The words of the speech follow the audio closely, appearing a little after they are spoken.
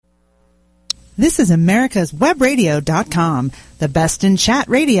This is americaswebradio.com, the best in chat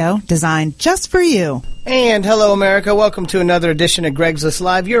radio designed just for you. And hello, America. Welcome to another edition of Greg's List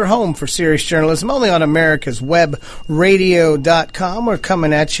Live, your home for serious journalism, only on americaswebradio.com. We're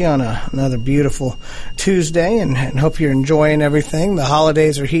coming at you on another beautiful Tuesday, and hope you're enjoying everything. The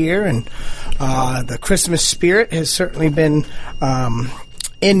holidays are here, and the Christmas spirit has certainly been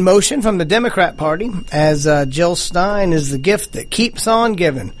in motion from the Democrat Party, as Jill Stein is the gift that keeps on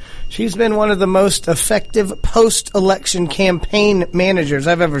giving. She's been one of the most effective post-election campaign managers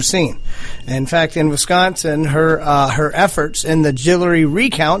I've ever seen. In fact, in Wisconsin, her efforts in the Hillary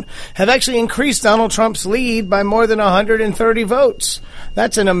recount have actually increased Donald Trump's lead by more than 130 votes.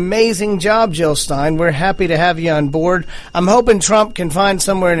 That's an amazing job, Jill Stein. We're happy to have you on board. I'm hoping Trump can find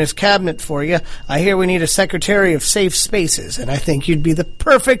somewhere in his cabinet for you. I hear we need a Secretary of Safe Spaces, and I think you'd be the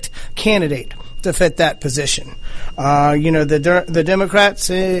perfect candidate to fit that position. The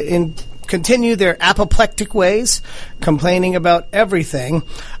Democrats continue their apoplectic ways, complaining about everything.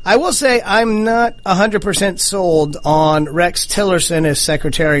 I will say I'm not 100% sold on Rex Tillerson as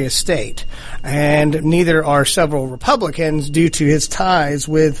Secretary of State, and neither are several Republicans due to his ties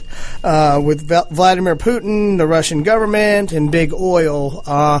with Vladimir Putin, the Russian government, and big oil.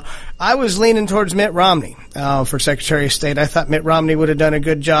 I was leaning towards Mitt Romney for Secretary of State. I thought Mitt Romney would have done a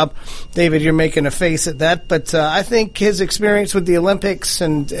good job. David, you're making a face at that, but I think his experience with the Olympics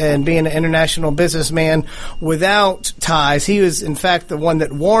and being an international businessman without ties, he was in fact the one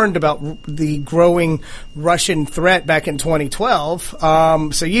that warned about the growing Russian threat back in 2012.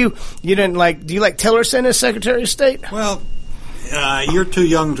 So you didn't like? Do you like Tillerson as Secretary of State? Well, you're too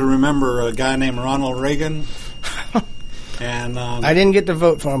young to remember a guy named Ronald Reagan. And I didn't get to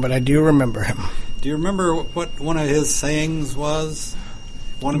vote for him, but I do remember him. Do you remember what one of his sayings was?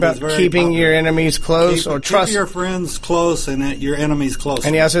 One about keeping popular. Your enemies close, or trust. Keep your friends close and your enemies close.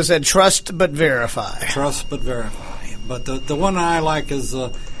 And he also said, trust but verify. Trust but verify. But the one I like is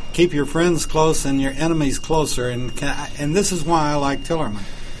keep your friends close and your enemies closer. And this is why I like Tillerman.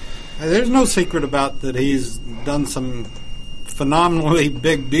 There's no secret about that he's done some phenomenally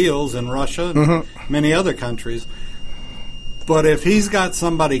big deals in Russia and many other countries. But if he's got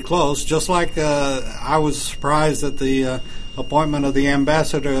somebody close, just like I was surprised at the appointment of the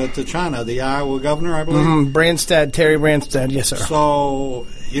ambassador to China, the Iowa governor, I believe. Terry Branstad, yes, sir. So,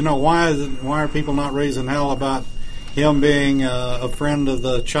 why are people not raising hell about him being a friend of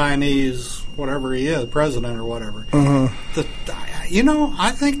the Chinese, whatever he is, president or whatever? I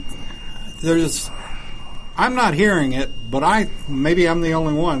think I'm not hearing it, but maybe I'm the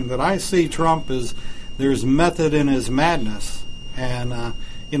only one, that I see Trump as there's method in his madness. And,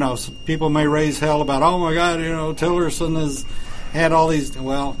 people may raise hell about, oh, my God, Tillerson has had all these.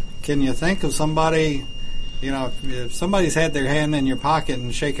 Well, can you think of somebody, if somebody's had their hand in your pocket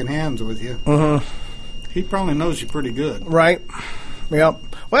and shaking hands with you, he probably knows you pretty good. Right. Yep.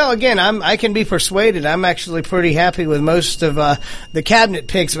 Well, again, I can be persuaded. I'm actually pretty happy with most of the cabinet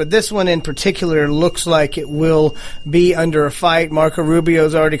picks, but this one in particular looks like it will be under a fight. Marco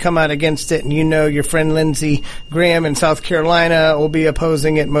Rubio's already come out against it, and your friend Lindsey Graham in South Carolina will be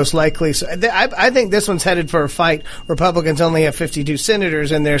opposing it most likely. So I think this one's headed for a fight. Republicans only have 52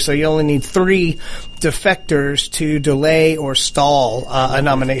 senators in there, so you only need 3 defectors to delay or stall a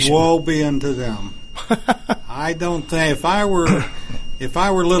nomination. Woe be unto them. I don't think if I were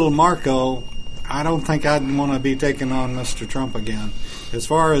little Marco, I don't think I'd want to be taking on Mr. Trump again. As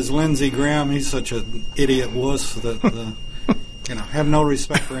far as Lindsey Graham, he's such an idiot wuss that have no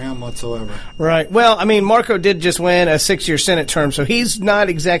respect for him whatsoever. Right. Well, Marco did just win a 6-year Senate term, so he's not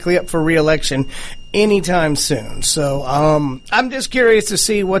exactly up for re-election anytime soon. So I'm just curious to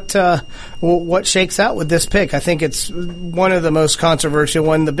see what shakes out with this pick. I think it's one of the most controversial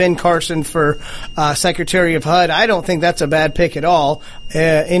one. The Ben Carson for Secretary of HUD, I don't think that's a bad pick at all.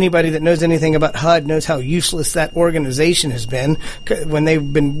 Anybody that knows anything about HUD knows how useless that organization has been. When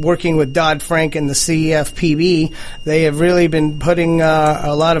they've been working with Dodd-Frank and the CFPB, they have really been putting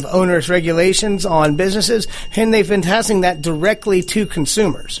a lot of onerous regulations on businesses, and they've been passing that directly to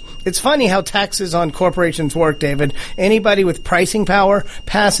consumers. It's funny how taxes on corporations work, David. Anybody with pricing power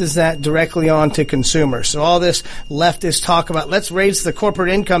passes that directly on to consumers. So all this leftist talk about let's raise the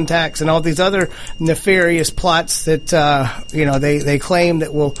corporate income tax and all these other nefarious plots that they claim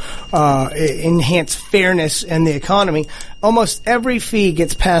that will enhance fairness in the economy, almost every fee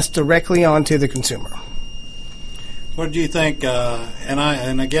gets passed directly on to the consumer. What do you think?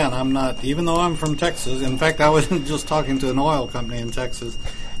 And again, I'm not, even though I'm from Texas. In fact, I was just talking to an oil company in Texas.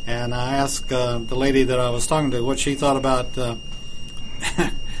 And I asked the lady that I was talking to what she thought about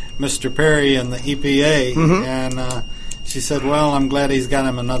Mr. Perry and the EPA, and she said, well, I'm glad he's got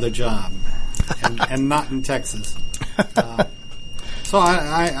him another job. and not in Texas. So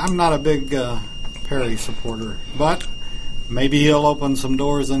I'm not a big Perry supporter, but maybe he'll open some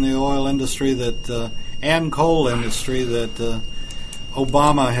doors in the oil industry and coal industry that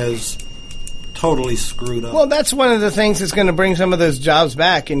Obama has totally screwed up. Well, that's one of the things that's going to bring some of those jobs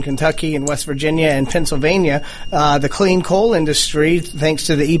back in Kentucky and West Virginia and Pennsylvania. The clean coal industry, thanks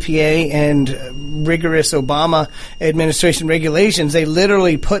to the EPA and rigorous Obama administration regulations, they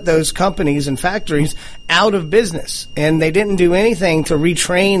literally put those companies and factories out of business. And they didn't do anything to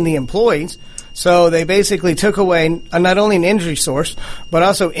retrain the employees. So they basically took away not only an energy source, but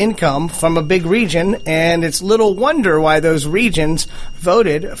also income from a big region, and it's little wonder why those regions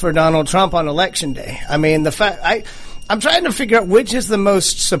voted for Donald Trump on Election Day. I mean, I'm trying to figure out which is the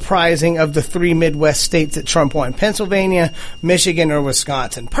most surprising of the three Midwest states that Trump won, Pennsylvania, Michigan, or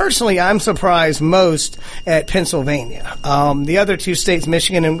Wisconsin. Personally, I'm surprised most at Pennsylvania. The other two states,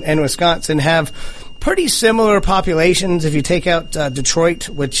 Michigan and Wisconsin, have pretty similar populations if you take out Detroit,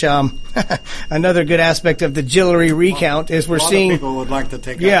 which another good aspect of the Guillory recount is we're seeing. A lot of people would like to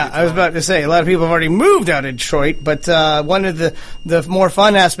take out Detroit. I was about to say, a lot of people have already moved out of Detroit, but one of the more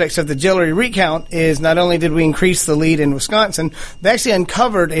fun aspects of the Guillory recount is not only did we increase the lead in Wisconsin, they actually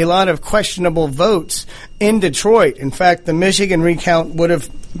uncovered a lot of questionable votes in Detroit. In fact, the Michigan recount would have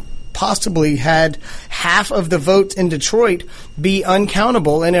possibly had half of the votes in Detroit be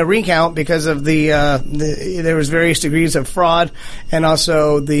uncountable in a recount because of there was various degrees of fraud, and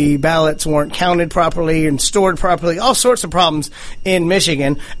also the ballots weren't counted properly and stored properly, all sorts of problems in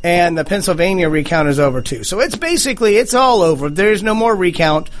Michigan, and the Pennsylvania recount is over too. So it's all over. There's no more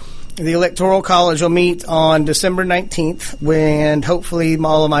recount. The Electoral College will meet on December 19th, when hopefully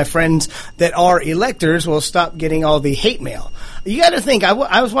all of my friends that are electors will stop getting all the hate mail. You got to think,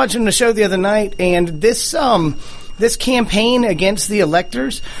 I was watching the show the other night, and this campaign against the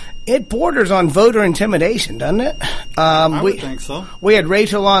electors, it borders on voter intimidation, doesn't it? I would think so. We had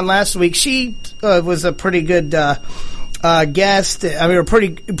Rachel on last week. She was a pretty good guest. I mean, we're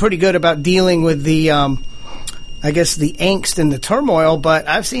pretty good about dealing with the angst and the turmoil, but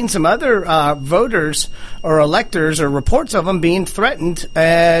I've seen some other voters or electors or reports of them being threatened,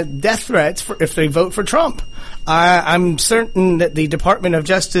 death threats if they vote for Trump. I'm certain that the Department of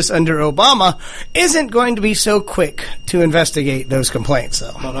Justice under Obama isn't going to be so quick to investigate those complaints,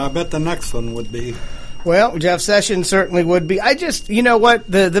 though. But I bet the next one would be. Well, Jeff Sessions certainly would be. You know what?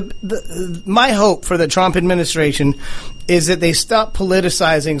 My hope for the Trump administration is that they stop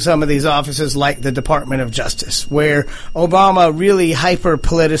politicizing some of these offices like the Department of Justice, where Obama really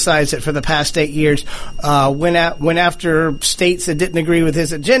hyper-politicized it for the past 8 years, went after states that didn't agree with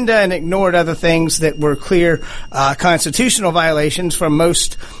his agenda and ignored other things that were clear constitutional violations from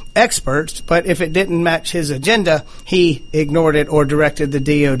most experts, but if it didn't match his agenda, he ignored it or directed the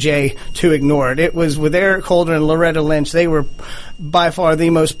DOJ to ignore it. It was with Eric Holder and Loretta Lynch. They were by far the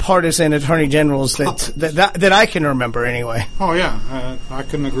most partisan attorney generals that I can remember anyway. Oh, yeah. I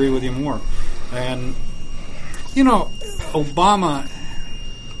couldn't agree with you more. And, Obama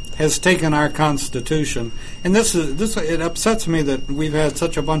has taken our Constitution, and it upsets me that we've had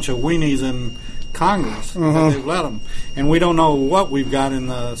such a bunch of weenies in Congress that they've let them, and we don't know what we've got in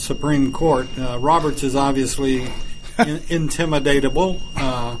the Supreme Court. Roberts is obviously intimidatable,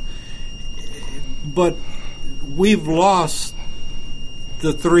 but we've lost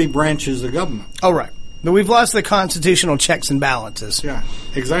the three branches of government. Oh, right. But we've lost the constitutional checks and balances. Yeah,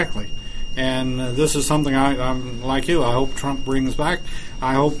 exactly. And this is something I'm like you. I hope Trump brings back.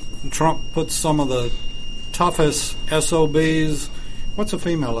 I hope Trump puts some of the toughest SOBs. What's a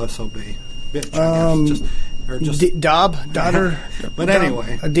female SOB? Bitch, I guess. Daughter. But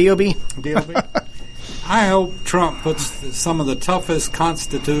anyway. A DOB? DOB. I hope Trump puts some of the toughest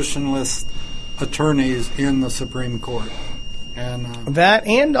constitutionalist attorneys in the Supreme Court. And that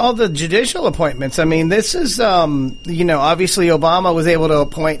and all the judicial appointments. I mean, this is, obviously Obama was able to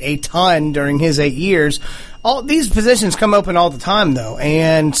appoint a ton during his 8 years. All these positions come open all the time, though.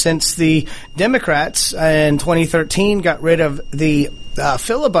 And since the Democrats in 2013 got rid of the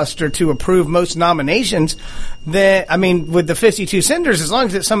filibuster to approve most nominations, with the 52 senators, as long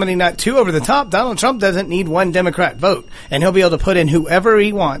as it's somebody not too over the top, Donald Trump doesn't need one Democrat vote, and he'll be able to put in whoever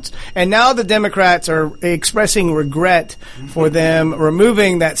he wants. And now the Democrats are expressing regret for them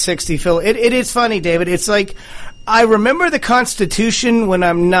removing that 60 It is funny, David. It's like, I remember the Constitution when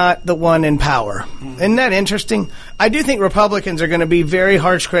I'm not the one in power. Isn't that interesting? I do think Republicans are going to be very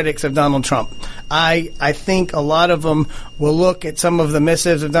harsh critics of Donald Trump. I think a lot of them will look at some of the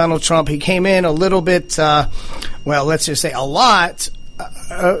missives of Donald Trump. He came in a little bit, let's just say a lot,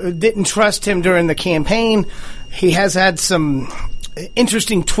 didn't trust him during the campaign. He has had some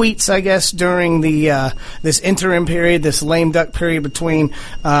interesting tweets, I guess, during the this interim period, this lame duck period between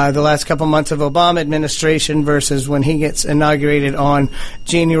the last couple months of Obama administration versus when he gets inaugurated on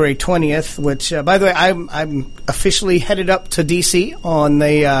January 20th. Which, by the way, I'm officially headed up to D.C. on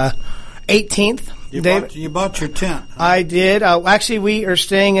the 18th. You bought your tent. Huh? I did. Actually, we are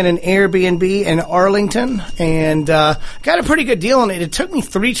staying in an Airbnb in Arlington, and got a pretty good deal on it. It took me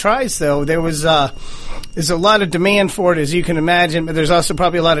 3 tries, though. There's a lot of demand for it, as you can imagine, but there's also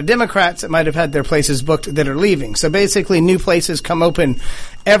probably a lot of Democrats that might have had their places booked that are leaving. So basically, new places come open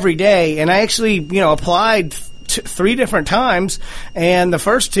every day, and I actually, applied 3 different times, and the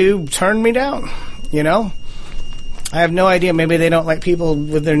first 2 turned me down. I have no idea. Maybe they don't like people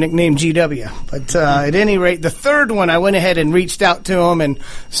with their nickname GW. But at any rate, the third one, I went ahead and reached out to them and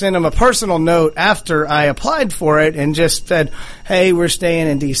sent them a personal note after I applied for it and just said, hey, we're staying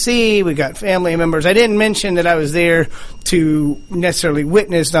in D.C. We got family members. I didn't mention that I was there to necessarily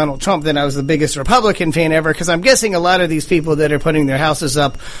witness Donald Trump, that I was the biggest Republican fan ever, because I'm guessing a lot of these people that are putting their houses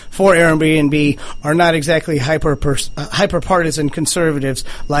up for Airbnb are not exactly hyper-partisan conservatives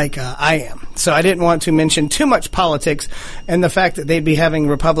like I am. So I didn't want to mention too much politics, and the fact that they'd be having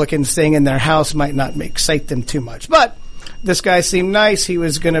Republicans staying in their house might not excite them too much. But this guy seemed nice. He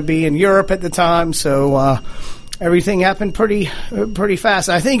was going to be in Europe at the time, so everything happened pretty fast.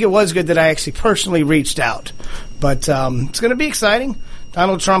 I think it was good that I actually personally reached out. But it's going to be exciting.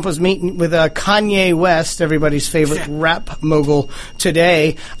 Donald Trump was meeting with Kanye West, everybody's favorite rap mogul,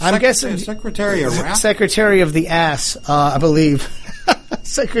 today. I'm guessing Secretary of Rap? Secretary of the Ass, I believe.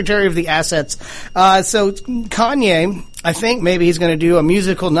 Secretary of the Assets. So Kanye, I think maybe he's going to do a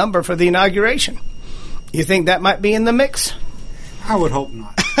musical number for the inauguration. You think that might be in the mix? I would hope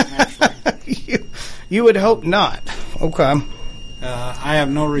not, actually. You would hope not. Okay. I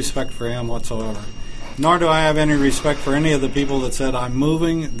have no respect for him whatsoever. Nor do I have any respect for any of the people that said I'm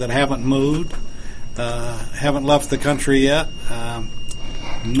moving, that haven't moved, haven't left the country yet.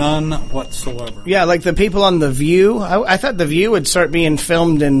 None whatsoever. Yeah, like the people on The View. I thought The View would start being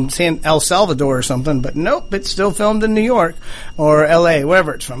filmed in El Salvador or something, but nope, it's still filmed in New York or L.A.,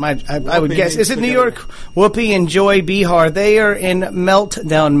 wherever it's from. I would guess. Is it New York? Whoopi and Joy Behar, they are in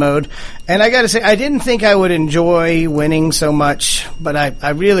meltdown mode. And I got to say, I didn't think I would enjoy winning so much, but I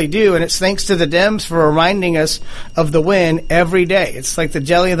really do. And it's thanks to the Dems for reminding us of the win every day. It's like the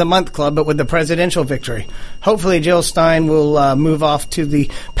Jelly of the Month Club, but with the presidential victory. Hopefully Jill Stein will move off to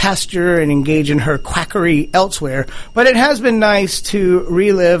the pasture and engage in her quackery elsewhere. But it has been nice to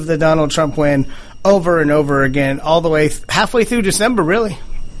relive the Donald Trump win over and over again, all the way halfway through December, really.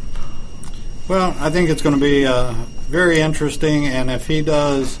 Well, I think it's going to be very interesting, and if he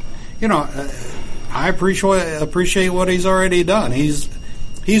does, I appreciate what he's already done. He's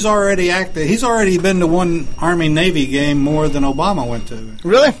already acted. He's already been to one Army-Navy game more than Obama went to.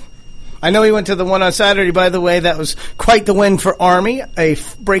 Really? I know he went to the one on Saturday, by the way. That was quite the win for Army,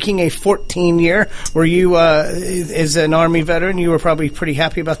 breaking a 14-year. Were you, as an Army veteran, you were probably pretty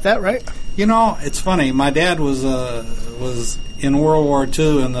happy about that, right? It's funny. My dad was in World War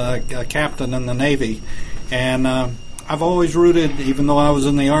II and a captain in the Navy, and I've always rooted, even though I was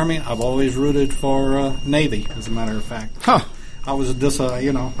in the Army, I've always rooted for Navy, as a matter of fact. Huh. I was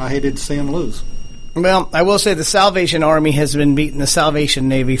I hated to see him lose. Well, I will say the Salvation Army has been beating the Salvation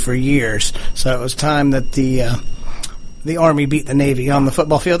Navy for years, so it was time that the Army beat the Navy on the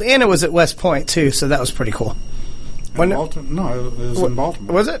football field, and it was at West Point too, so that was pretty cool. No, it was in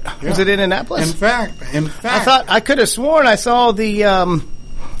Baltimore. Was it? Yeah. Was it in Annapolis? In fact, I could have sworn I saw the.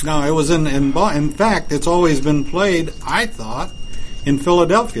 No, it was in fact, it's always been played, I thought, in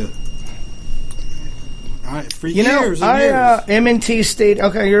Philadelphia. For years and years. M&T State.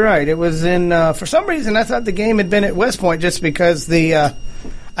 Okay, you're right. It was in. For some reason, I thought the game had been at West Point, just because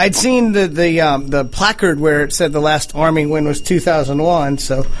I'd seen the placard where it said the last Army win was 2001.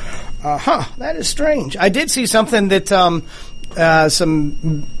 So, that is strange. I did see something that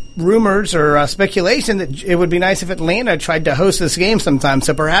some rumors or speculation that it would be nice if Atlanta tried to host this game sometime.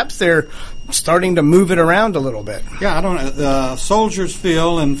 So perhaps they're starting to move it around a little bit. Yeah, I don't know. Soldiers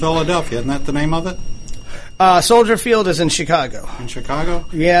Field in Philadelphia. Isn't that the name of it? Soldier Field is in Chicago. In Chicago?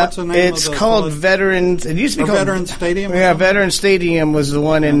 Yeah. What's the name it's called Veterans. It used to be called Veterans Stadium? Yeah, Veterans Stadium was the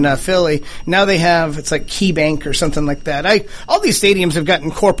one in Philly. Now they have, it's like Key Bank or something like that. All these stadiums have gotten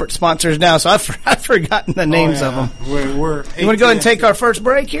corporate sponsors now, so I've forgotten the names of them. You want to go ahead and take our first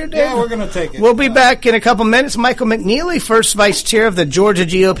break here, Dave? Yeah, we're going to take it. We'll be back in a couple minutes. Michael McNeely, first vice chair of the Georgia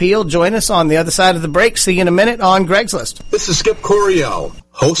GOP, will join us on the other side of the break. See you in a minute on Greg's List. This is Skip Coryell,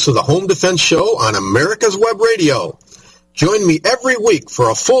 host of the Home Defense Show on America's Web Radio. Join me every week for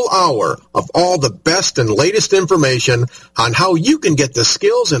a full hour of all the best and latest information on how you can get the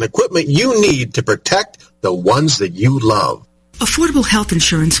skills and equipment you need to protect the ones that you love. Affordable health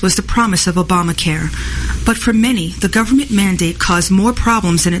insurance was the promise of Obamacare, but for many, the government mandate caused more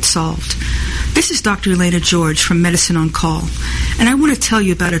problems than it solved. This is Dr. Elena George from Medicine on Call, and I want to tell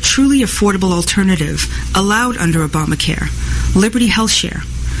you about a truly affordable alternative allowed under Obamacare, Liberty HealthShare.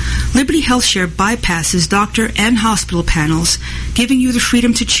 Liberty HealthShare bypasses doctor and hospital panels, giving you the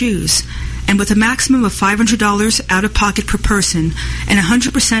freedom to choose. And with a maximum of $500 out-of-pocket per person and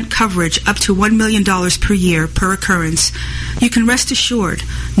 100% coverage up to $1 million per year per occurrence, you can rest assured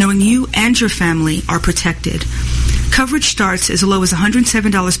knowing you and your family are protected. Coverage starts as low as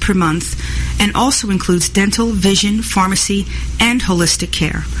 $107 per month and also includes dental, vision, pharmacy, and holistic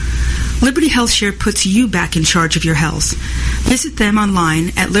care. Liberty HealthShare puts you back in charge of your health. Visit them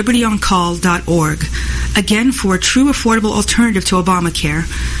online at libertyoncall.org. Again, for a true affordable alternative to Obamacare,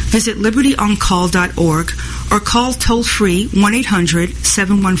 visit libertyoncall.org or call toll-free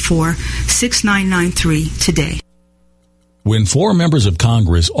 1-800-714-6993 today. When 4 members of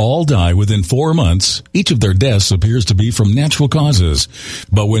Congress all die within 4 months, each of their deaths appears to be from natural causes.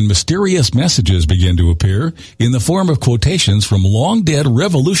 But when mysterious messages begin to appear in the form of quotations from long-dead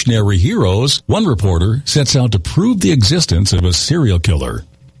revolutionary heroes, one reporter sets out to prove the existence of a serial killer.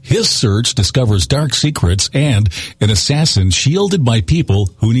 His search discovers dark secrets and an assassin shielded by people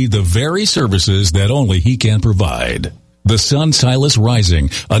who need the very services that only he can provide. The Sun Silas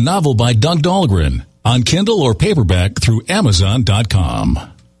Rising, a novel by Doug Dahlgren, on Kindle or paperback through Amazon.com.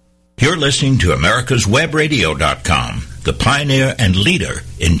 You're listening to AmericasWebRadio.com, the pioneer and leader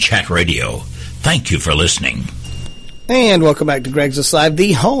in chat radio. Thank you for listening. And welcome back to Greg's List Live,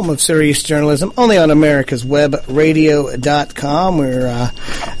 the home of serious journalism, only on AmericasWebRadio.com. We're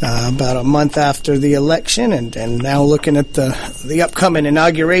about a month after the election and now looking at the upcoming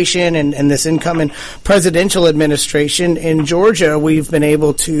inauguration and this incoming presidential administration. In Georgia, we've been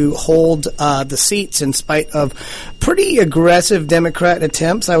able to hold the seats in spite of pretty aggressive Democrat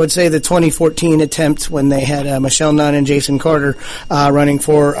attempts. I would say the 2014 attempt when they had Michelle Nunn and Jason Carter running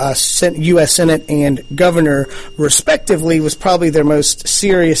for U.S. Senate and governor, respectively, was probably their most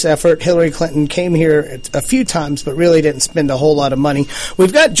serious effort. Hillary Clinton came here a few times, but really didn't spend a whole lot of money.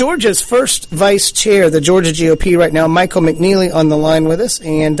 We've got Georgia's first vice chair, the Georgia GOP right now, Michael McNeely, on the line with us.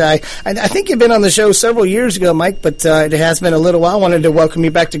 And I think you've been on the show several years ago, Mike, but it has been a little while. I wanted to welcome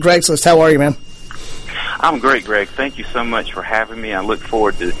you back to Greg's List. How are you, man? I'm great, Greg. Thank you so much for having me. I look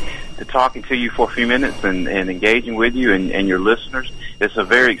forward to talking to you for a few minutes and engaging with you and your listeners. It's a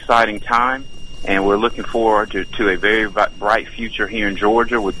very exciting time, and we're looking forward to a very bright future here in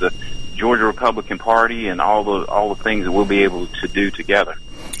Georgia with the Georgia Republican Party and all the things that we'll be able to do together.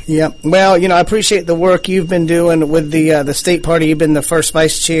 Yeah, well, I appreciate the work you've been doing with the state party. You've been the first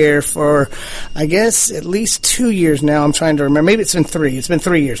vice chair for, I guess, at least 2 years now. I'm trying to remember. Maybe it's been 3. It's been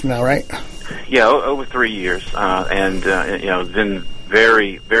 3 years now, right? Yeah, over 3 years, and been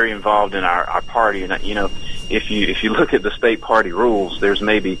very, very involved in our party. And if you look at the state party rules, there's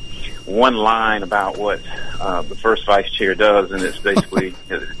maybe one line about what the first vice chair does, and it's basically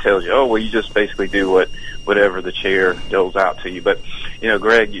it tells you, you just basically do whatever the chair doles out to you. But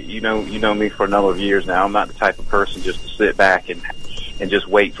Greg, you know me for a number of years now. I'm not the type of person just to sit back and just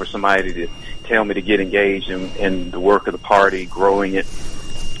wait for somebody to tell me to get engaged in the work of the party, growing it,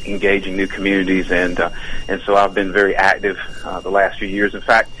 engaging new communities, and so I've been very active the last few years. In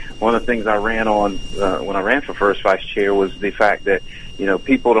fact, one of the things I ran on when I ran for first vice chair was the fact that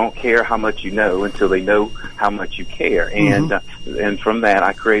people don't care how much you know until they know how much you care, and from that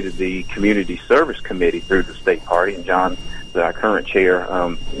I created the Community Service Committee through the state party, and John, our current chair,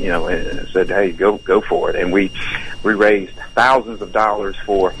 said, "Hey, go for it," and we raised thousands of dollars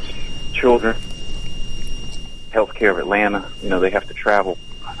for children. Healthcare of Atlanta, they have to travel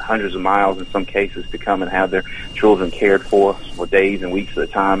hundreds of miles in some cases to come and have their children cared for days and weeks at a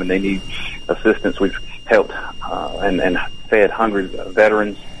time, and they need assistance. We've helped and fed hundreds of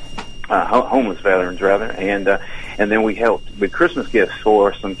veterans, homeless veterans rather, and then we helped with Christmas gifts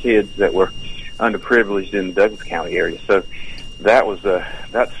for some kids that were underprivileged in the Douglas County area. So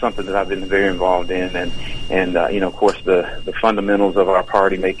that's something that I've been very involved in, and of course the fundamentals of our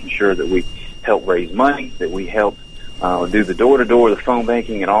party, making sure that we help raise money, that we help do the door-to-door, the phone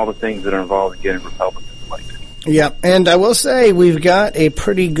banking, and all the things that are involved in getting Republicans elected. Yeah, and I will say we've got a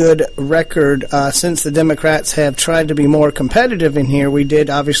pretty good record since the Democrats have tried to be more competitive in here. We did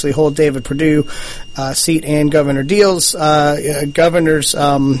obviously hold David Perdue seat and Governor Deal's governor's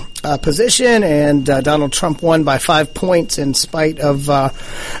position, and Donald Trump won by 5 points in spite of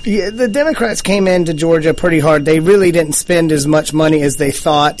the Democrats came into Georgia pretty hard. They really didn't spend as much money as they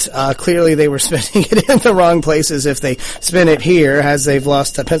thought. Clearly, they were spending it in the wrong places if they spent it here, as they've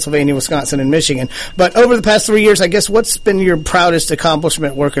lost to Pennsylvania, Wisconsin, and Michigan. But over the past 3 years, I guess, what's been your proudest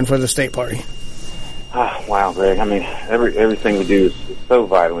accomplishment working for the state party? Wow, Greg. I mean, everything we do is so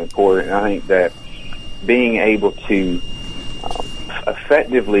vitally important. And I think that being able to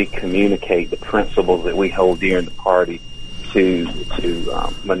effectively communicate the principles that we hold dear in the party to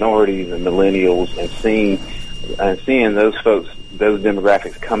minorities and millennials, and seeing those folks, those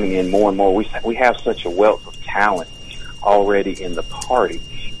demographics coming in more and more. We have such a wealth of talent already in the party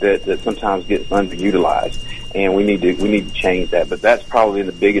that sometimes gets underutilized, and we need to change that. But that's probably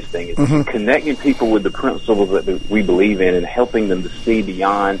the biggest thing, is connecting people with the principles that we believe in, and helping them to see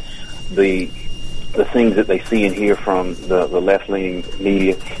beyond the things that they see and hear from the left-leaning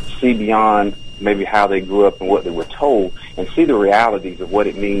media, see beyond maybe how they grew up and what they were told, and see the realities of what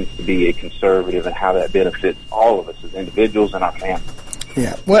it means to be a conservative and how that benefits all of us as individuals and our families.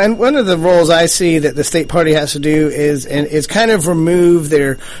 Yeah. Well, and one of the roles I see that the state party has to do is kind of remove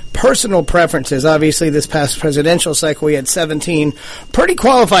their personal preferences. Obviously, this past presidential cycle, we had 17 pretty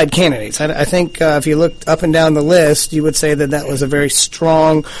qualified candidates. I think if you looked up and down the list, you would say that was a very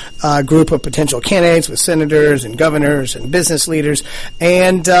strong group of potential candidates with senators and governors and business leaders.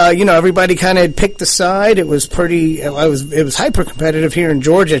 And, everybody kind of picked a side. It was it was hyper competitive here in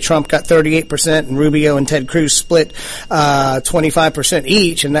Georgia. Trump got 38%, and Rubio and Ted Cruz split 25%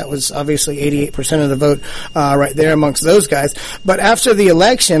 each, and that was obviously 88% of the vote right there amongst those guys. But after the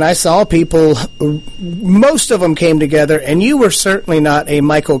election, I saw people, most of them came together, and you were certainly not a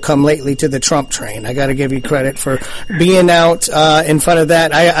Michael come lately to the Trump train. I got to give you credit for being out in front of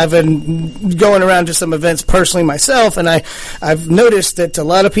that. I've been going around to some events personally myself, and I've noticed that a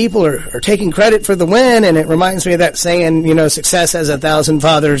lot of people are taking credit for the win, and it reminds me of that saying, success has 1,000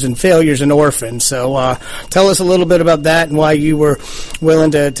 fathers and failures an orphan. So tell us a little bit about that and why you were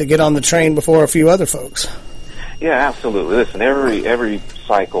willing to get on the train before a few other folks. Yeah, absolutely. Listen, every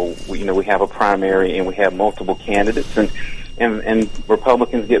cycle, we have a primary and we have multiple candidates, and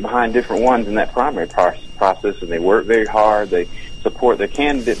Republicans get behind different ones in that primary process, and they work very hard. They support their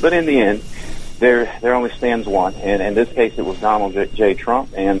candidate, but in the end, there only stands one. And in this case, it was Donald J. Trump.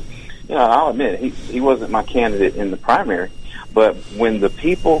 And I'll admit he wasn't my candidate in the primary, but when the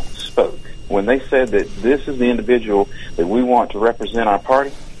people spoke, when they said that this is the individual that we want to represent our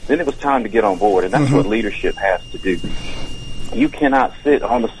party, then it was time to get on board, and that's what leadership has to do. You cannot sit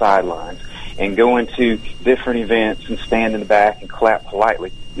on the sidelines and go into different events and stand in the back and clap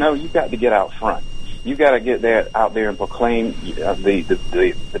politely. No, you've got to get out front. You've got to get out there and proclaim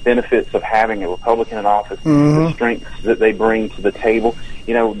the benefits of having a Republican in office, the strengths that they bring to the table.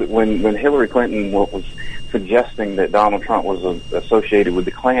 When Hillary Clinton was suggesting that Donald Trump was associated with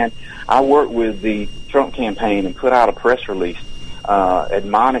the Klan, I worked with the Trump campaign and put out a press release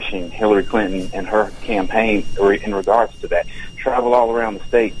admonishing Hillary Clinton and her campaign in regards to that. Travel all around the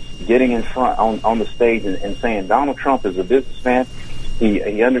state, getting in front on the stage and saying Donald Trump is a businessman.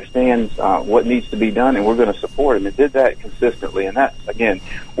 He understands what needs to be done, and we're going to support him. And did that consistently, and that's, again,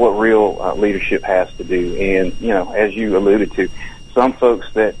 what real leadership has to do. And, as you alluded to, some folks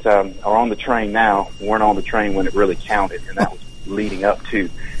that are on the train now weren't on the train when it really counted, and that was leading up to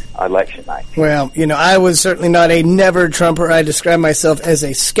election night. Well, I was certainly not a never Trumper. I describe myself as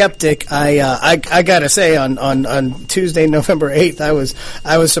a skeptic. I got to say, on Tuesday, November 8th,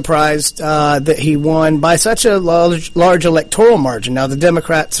 I was surprised that he won by such a large electoral margin. Now the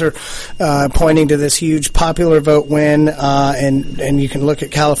Democrats are pointing to this huge popular vote win, and you can look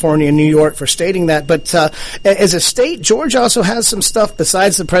at California and New York for stating that. But as a state, Georgia also has some stuff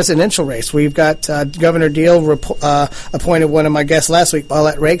besides the presidential race. We've got Governor Deal appointed one of my guests last week,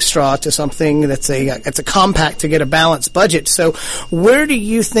 Paulette Rakestraw, to something that's a compact to get a balanced budget. So where do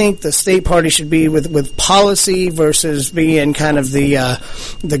you think the state party should be with policy versus being kind of the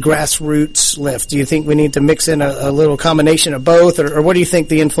grassroots lift? Do you think we need to mix in a little combination of both, or what do you think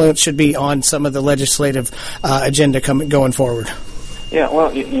the influence should be on some of the legislative agenda going forward? Yeah,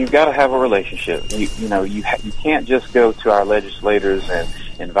 well, you've got to have a relationship. You can't just go to our legislators and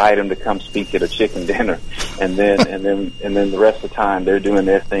invite them to come speak at a chicken dinner, and then the rest of the time they're doing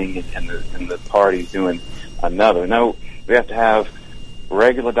their thing and the party's doing another. No, we have to have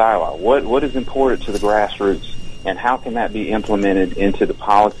regular dialogue. What is important to the grassroots, and how can that be implemented into the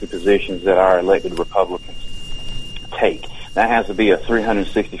policy positions that our elected Republicans take? That has to be a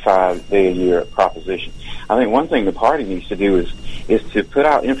 365-day-a-year proposition. I think one thing the party needs to do is to put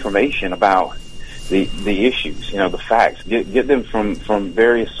out information about the issues, the facts. Get them from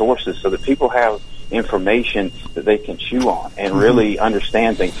various sources so that people have information that they can chew on and really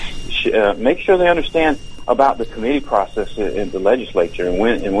understand things. Make sure they understand about the committee process in the legislature and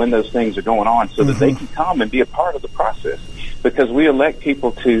when those things are going on, so that they can come and be a part of the process, because we elect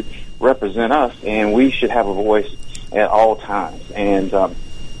people to represent us, and we should have a voice at all times. And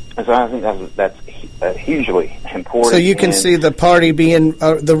so I think that's hugely important. So you can see the party being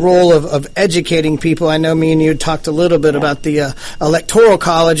the role of educating people. I know me and you talked a little bit about the Electoral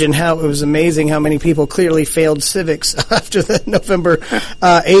College and how it was amazing how many people clearly failed civics after the November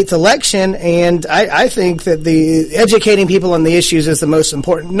 8th election. And I think that the educating people on the issues is the most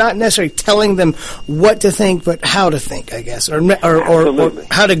important, not necessarily telling them what to think, but how to think, I guess, or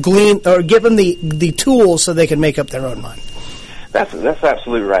how to glean, or give them the tools so they can make up their own mind. That's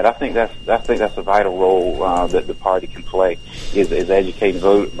absolutely right. I think that's a vital role that the party can play is educating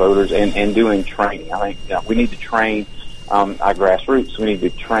voters and doing training. I think we need to train our grassroots. We need to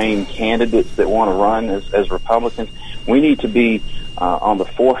train candidates that want to run as Republicans. We need to be on the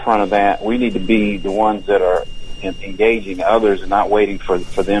forefront of that. We need to be the ones that are engaging others and not waiting for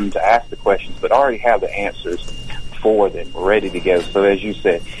them to ask the questions, but already have the answers for them, ready to go. So as you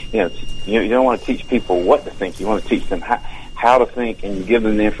said, you don't want to teach people what to think. You want to teach them how to think, and you give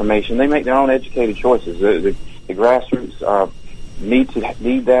them the information. They make their own educated choices. The grassroots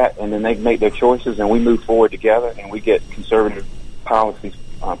need that, and then they make their choices, and we move forward together, and we get conservative policies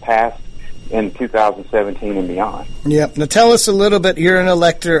passed in 2017 and beyond. Yep. Now tell us a little bit. You're an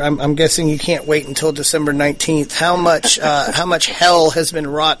elector. I'm guessing you can't wait until December 19th. How much hell has been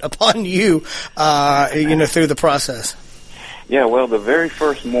wrought upon you, through the process? Yeah. Well, the very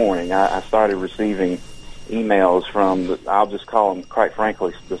first morning, I started receiving emails from I'll just call them, quite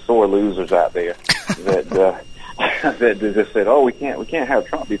frankly, the sore losers out there that just said, "Oh, we can't have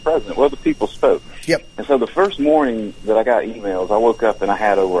Trump be president." Well, the people spoke. Yep. And so the first morning that I got emails, I woke up and I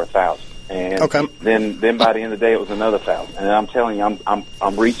had over 1,000. And then by the end of the day, it was another 1,000. And I'm telling you, I'm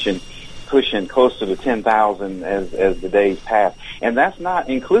pushing closer to 10,000 as the days pass. And that's not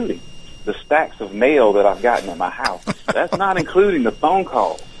including the stacks of mail that I've gotten in my house. That's not including the phone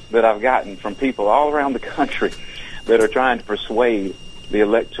calls that I've gotten from people all around the country that are trying to persuade the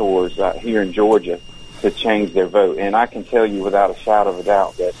electors here in Georgia to change their vote. And I can tell you without a shadow of a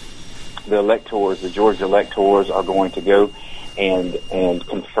doubt that the Georgia electors are going to go and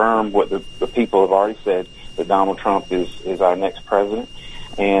confirm what the people have already said, that Donald Trump is our next president.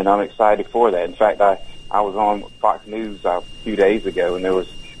 And I'm excited for that. In fact, I was on Fox News a few days ago, and there was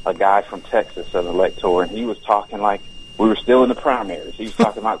a guy from Texas, an elector, and he was talking like we were still in the primaries. He was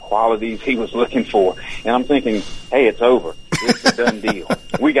talking about qualities he was looking for. And I'm thinking, hey, it's over. It's a done deal.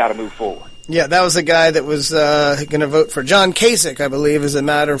 We got to move forward. Yeah, that was the guy that was going to vote for John Kasich, I believe, as a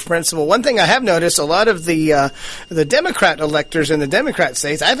matter of principle. One thing I have noticed, a lot of the Democrat electors in the Democrat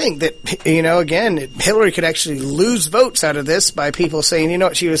states, I think that, again, Hillary could actually lose votes out of this by people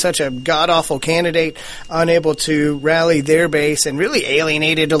saying, she was such a god-awful candidate, unable to rally their base, and really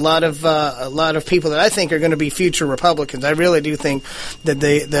alienated a lot of people that I think are going to be future Republicans. I really do think that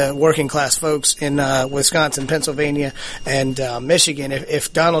the working class folks in Wisconsin, Pennsylvania, and Michigan,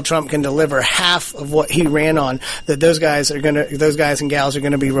 if Donald Trump can deliver half of what he ran on, that those guys and gals are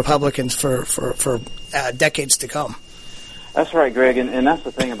going to be Republicans for decades to come. That's right, Greg, and that's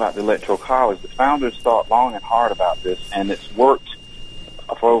the thing about the Electoral College. The founders thought long and hard about this, and it's worked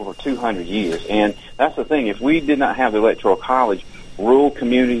for over 200 years. And that's the thing. If we did not have the Electoral College, rural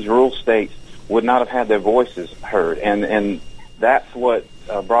communities, rural states would not have had their voices heard. And that's what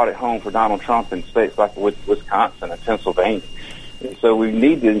brought it home for Donald Trump in states like Wisconsin and Pennsylvania. So we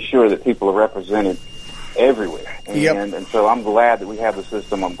need to ensure that people are represented everywhere. And so I'm glad that we have the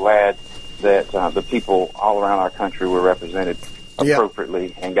system. I'm glad that the people all around our country were represented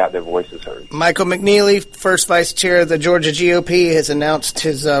appropriately and got their voices heard. Michael McNeely, first vice chair of the Georgia GOP, has announced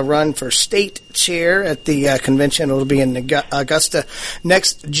his run for state chair at the convention. It'll be in Augusta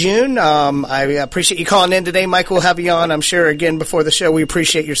next June. I appreciate you calling in today, Michael. We'll have you on, I'm sure, again before the show. We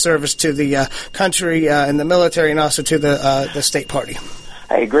appreciate your service to the country and the military, and also to the state party.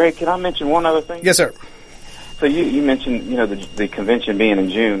 Hey, Greg, can I mention one other thing? Yes, sir. So you mentioned, the convention being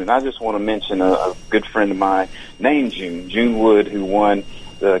in June, and I just want to mention a good friend of mine named June Wood, who won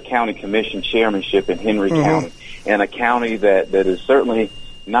the county commission chairmanship in Henry County, and a county that is certainly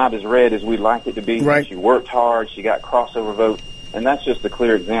not as red as we'd like it to be. Right. She worked hard. She got crossover votes, and that's just a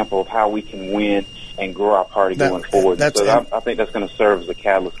clear example of how we can win and grow our party going forward. I think that's going to serve as a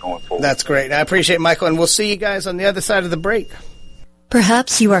catalyst going forward. That's great. I appreciate it, Michael, and we'll see you guys on the other side of the break.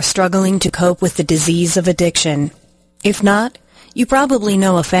 Perhaps you are struggling to cope with the disease of addiction. If not, You probably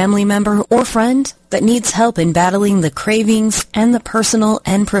know a family member or friend that needs help in battling the cravings and the personal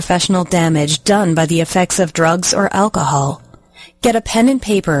and professional damage done by the effects of drugs or alcohol. Get a pen and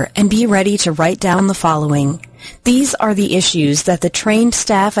paper and be ready to write down the following. These are the issues that the trained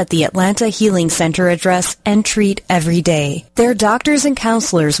staff at the Atlanta Healing Center address and treat every day. Their doctors and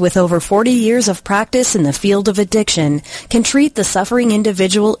counselors with over 40 years of practice in the field of addiction can treat the suffering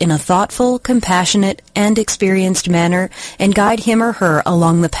individual in a thoughtful, compassionate, and experienced manner and guide him or her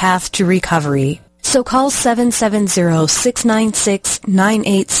along the path to recovery. So call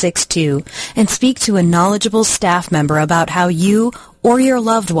 770-696-9862 and speak to a knowledgeable staff member about how you or your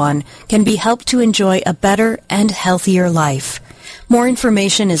loved one can be helped to enjoy a better and healthier life. More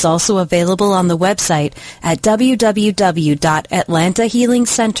information is also available on the website at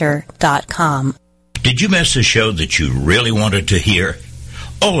www.atlantahealingcenter.com. Did you miss a show that you really wanted to hear?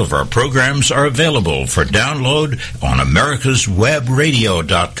 All of our programs are available for download on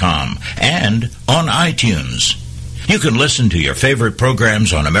americaswebradio.com and on iTunes. You can listen to your favorite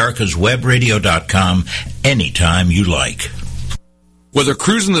programs on americaswebradio.com anytime you like. Whether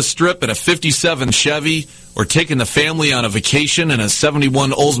cruising the Strip in a 57 Chevy or taking the family on a vacation in a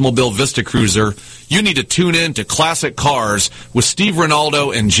 71 Oldsmobile Vista Cruiser, you need to tune in to Classic Cars with Steve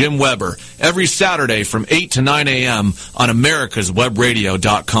Ronaldo and Jim Weber every Saturday from 8 to 9 a.m. on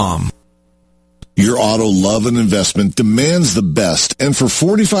americaswebradio.com. Your auto love and investment demands the best, and for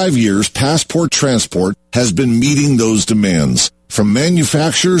 45 years, Passport Transport has been meeting those demands. From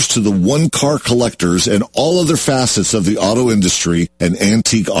manufacturers to the one-car collectors and all other facets of the auto industry and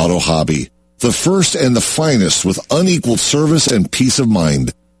antique auto hobby. The first and the finest with unequaled service and peace of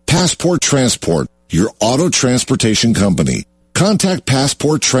mind. Passport Transport, your auto transportation company. Contact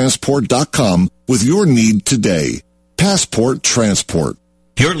PassportTransport.com with your need today. Passport Transport.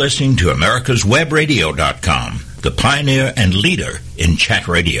 You're listening to americaswebradio.com, the pioneer and leader in chat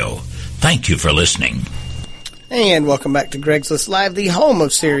radio. Thank you for listening. And welcome back to Greg's List Live, the home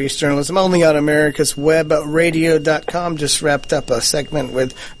of serious journalism, only on americaswebradio.com. Just wrapped up a segment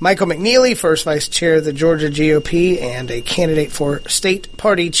with Michael McNeely, first vice chair of the Georgia GOP and a candidate for state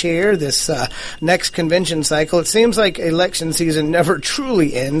party chair this next convention cycle. It seems like election season never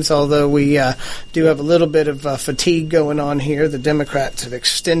truly ends, although we do have a little bit of fatigue going on here. The Democrats have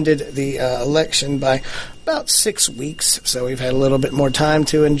extended the election by about 6 weeks, so we've had a little bit more time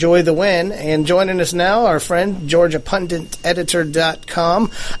to enjoy the win. And joining us now, our friend,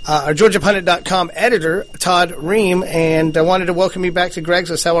 GeorgiaPunditEditor.com, our GeorgiaPundit.com editor, Todd Ream, and I wanted to welcome you back to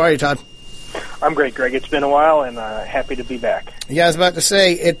Greg's List. How are you, Todd? I'm great, Greg. It's been a while, and happy to be back. Yeah, I was about to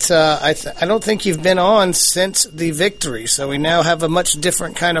say, it's. I don't think you've been on since the victory, so we now have a much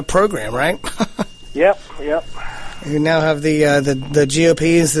different kind of program, right? Yep. You now have the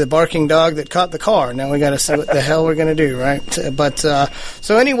GOP's the barking dog that caught the car. Now we got to see what the hell we're going to do, right? But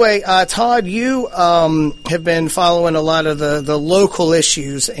so anyway, Todd, you have been following a lot of the local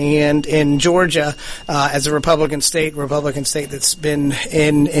issues, and in Georgia, as a Republican state that's been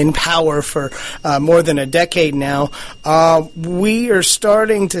in power for more than a decade now, we are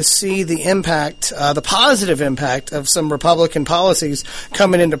starting to see the impact, the positive impact of some Republican policies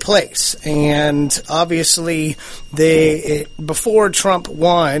coming into place, and obviously. Before Trump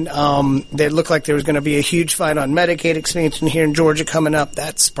won, it looked like there was going to be a huge fight on Medicaid expansion here in Georgia coming up.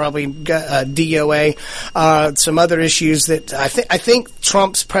 That's probably DOA. Some other issues that I think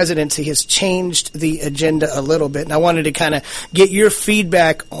Trump's presidency has changed the agenda a little bit. And I wanted to kind of get your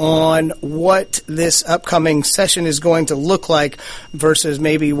feedback on what this upcoming session is going to look like versus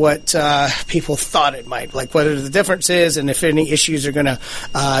maybe what people thought it might. Like what are the differences, and if any issues are going to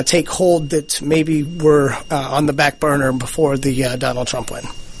take hold that maybe were on the back burner before the Donald Trump win.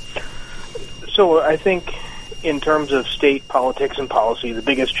 So I think in terms of state politics and policy, the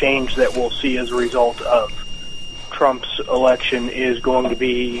biggest change that we'll see as a result of Trump's election is going to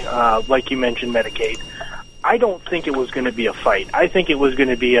be, like you mentioned, Medicaid. I don't think it was going to be a fight. I think it was going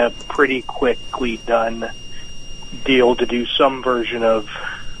to be a pretty quickly done deal to do some version of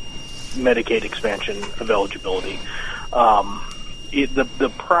Medicaid expansion of eligibility.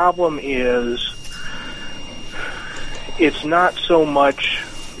 The problem is it's not so much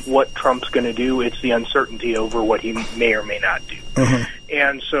what Trump's going to do, it's the uncertainty over what he may or may not do. Mm-hmm.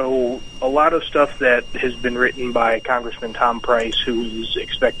 And so a lot of stuff that has been written by Congressman Tom Price, who is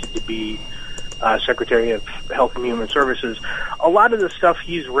expected to be Secretary of Health and Human Services, a lot of the stuff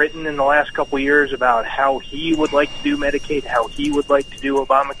he's written in the last couple of years about how he would like to do Medicaid, how he would like to do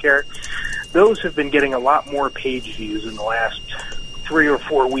Obamacare, those have been getting a lot more page views in the last 3 or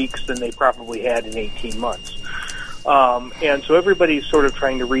 4 weeks than they probably had in 18 months. And so everybody's sort of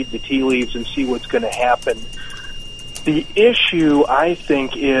trying to read the tea leaves and see what's going to happen The issue, I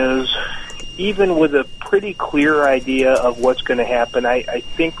think, is even with a pretty clear idea of what's going to happen, I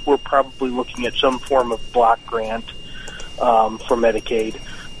think we're probably looking at some form of block grant for Medicaid,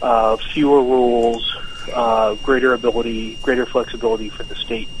 fewer rules, greater flexibility for the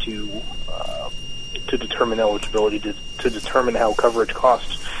state to determine eligibility, to determine how coverage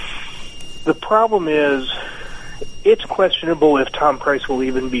costs. The problem is, it's questionable if Tom Price will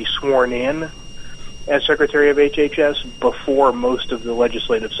even be sworn in as Secretary of HHS before most of the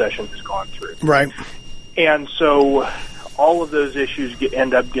legislative session has gone through. Right. And so all of those issues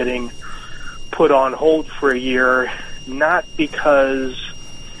end up getting put on hold for a year, not because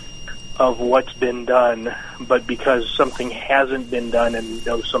of what's been done, but because something hasn't been done and we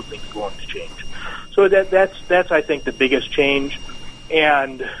know something's going to change. So that's I think, the biggest change.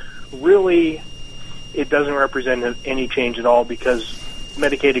 And really, it doesn't represent any change at all, because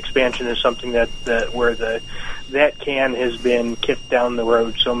Medicaid expansion is something that can has been kicked down the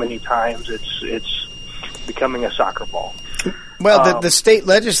road so many times. It's becoming a soccer ball. Well, the state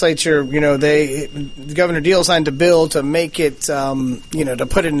legislature, Governor Deal signed a bill to make it, to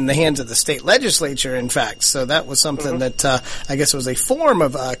put it in the hands of the state legislature, in fact. So that was something that I guess was a form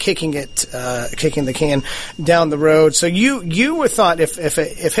of kicking the can down the road. So you were thought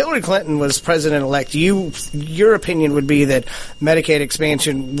if Hillary Clinton was president-elect, your opinion would be that Medicaid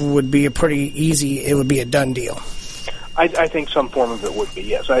expansion would be it would be a done deal. I think some form of it would be,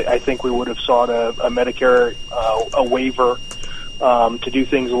 yes. I think we would have sought a Medicare a waiver to do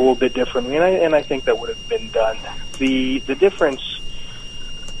things a little bit differently, and I think that would have been done. The difference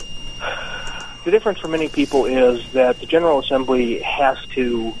for many people is that the General Assembly has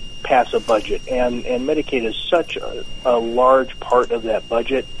to pass a budget, and Medicaid is such a large part of that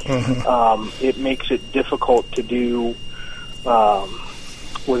budget. It makes it difficult to do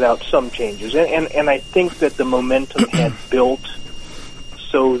without some changes. And I think that the momentum had built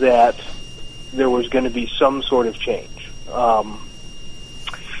so that there was going to be some sort of change.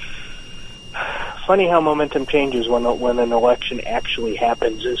 Funny how momentum changes when an election actually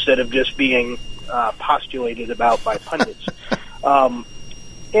happens instead of just being postulated about by pundits. And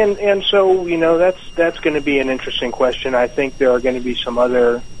so, that's going to be an interesting question. I think there are going to be some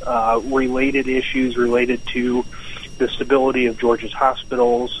other related issues related to the stability of Georgia's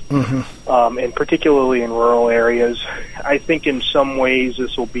hospitals, and particularly in rural areas. I think in some ways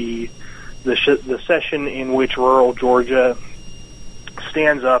this will be the session in which rural Georgia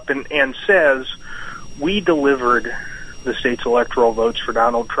stands up and says, we delivered the state's electoral votes for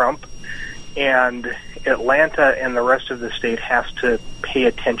Donald Trump, and Atlanta and the rest of the state has to pay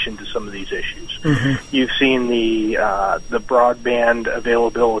attention to some of these issues. You've seen the broadband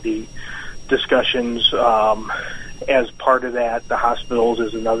availability discussions as part of that. The hospitals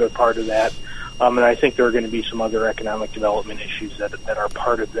is another part of that. And I think there are going to be some other economic development issues that are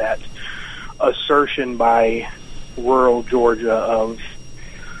part of that assertion by rural Georgia of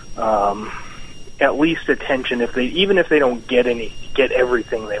at least attention. Even if they don't get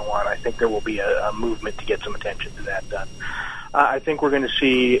everything they want, I think there will be a movement to get some attention to that done. I think we're going to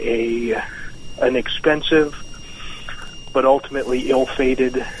see an expensive but ultimately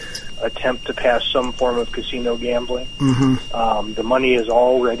ill-fated attempt to pass some form of casino gambling. The money is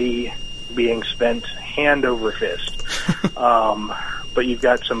already being spent hand over fist, but you've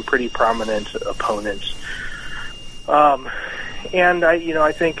got some pretty prominent opponents. And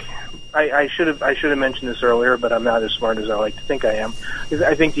I think I should have mentioned this earlier, but I'm not as smart as I like to think I am.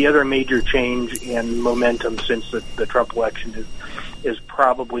 I think the other major change in momentum since the Trump election is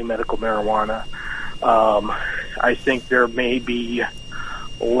probably medical marijuana. I think there may be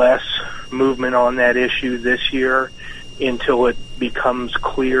less movement on that issue this year until it becomes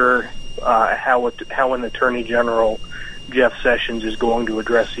clear how an Attorney General, Jeff Sessions, is going to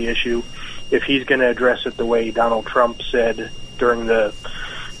address the issue. If he's going to address it the way Donald Trump said during the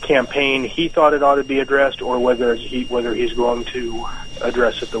campaign he thought it ought to be addressed, or whether he's going to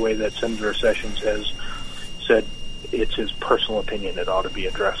address it the way that Senator Sessions has said it's his personal opinion it ought to be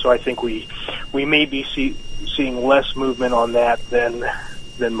addressed. So I think we may be seeing less movement on that than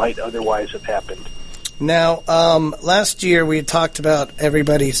might otherwise have happened. Now, last year we had talked about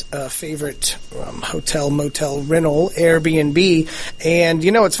everybody's favorite hotel, motel, rental, Airbnb. And,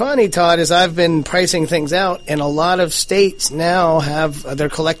 what's funny, Todd, is I've been pricing things out, and a lot of states now they're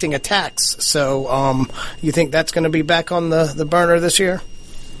collecting a tax. So you think that's going to be back on the burner this year?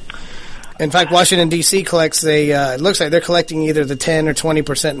 In fact, Washington, D.C. collects it looks like they're collecting either the 10 or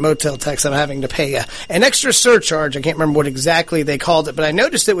 20% motel tax. I'm having to pay an extra surcharge. I can't remember what exactly they called it, but I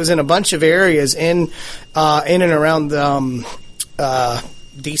noticed it was in a bunch of areas in and around the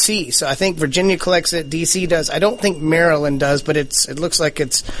D.C. So I think Virginia collects it, D.C. does. I don't think Maryland does, but it looks like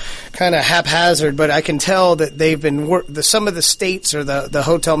it's kind of haphazard. But I can tell that they've been some of the states or the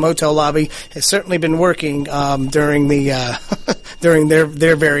hotel motel lobby has certainly been working during during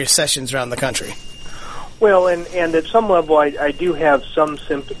their various sessions around the country. Well, and at some level, I do have some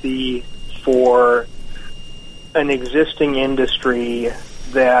sympathy for an existing industry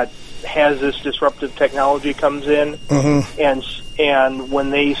that has this disruptive technology comes in, and when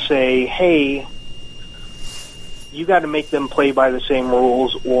they say, hey, you got to make them play by the same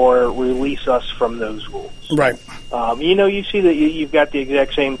rules or release us from those rules. Right. You see that you've got the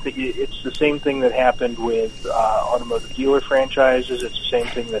exact same thing. It's the same thing that happened with automotive dealer franchises. It's the same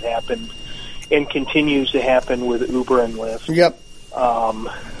thing that happened and continues to happen with Uber and Lyft. Yep.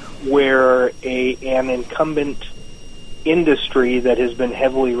 Where an incumbent industry that has been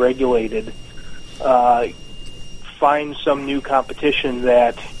heavily regulated finds some new competition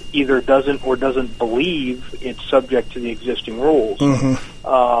that either doesn't or doesn't believe it's subject to the existing rules.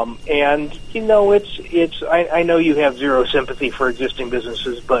 And I know you have zero sympathy for existing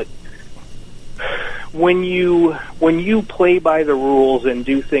businesses, but when you play by the rules and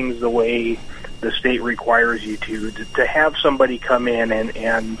do things the way the state requires you to have somebody come in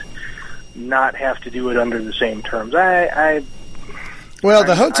and not have to do it under the same terms. The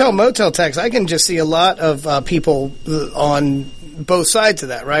hotel motel tax, I can just see a lot of people on both sides of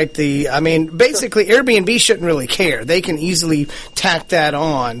that, right? Basically Airbnb shouldn't really care. They can easily tack that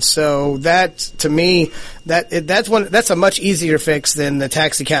on. So that, to me, that's a much easier fix than the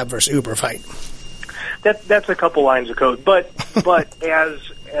taxi cab versus Uber fight. That's a couple lines of code, but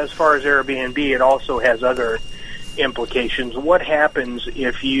as far as Airbnb, it also has other implications. What happens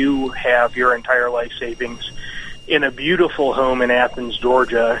if you have your entire life savings in a beautiful home in Athens,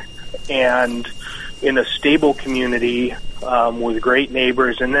 Georgia, and in a stable community with great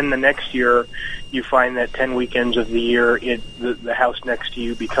neighbors, and then the next year you find that 10 weekends of the year the house next to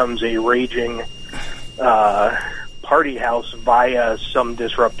you becomes a raging party house via some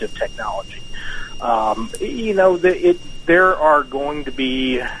disruptive technology? There are going to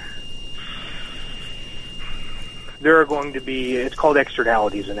be, it's called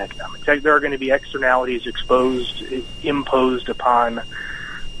externalities in economics. There are going to be externalities imposed upon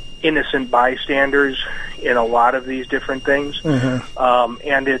innocent bystanders in a lot of these different things.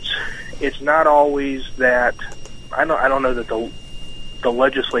 And it's not always that, I don't know that the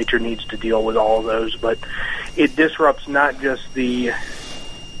legislature needs to deal with all of those, but it disrupts not just the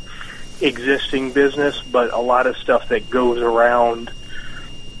existing business, but a lot of stuff that goes on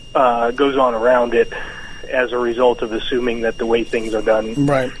around it as a result of assuming that the way things are done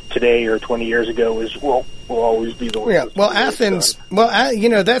today or 20 years ago will always be the way. Yeah. Well, Athens.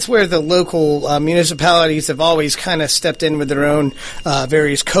 That's where the local municipalities have always kind of stepped in with their own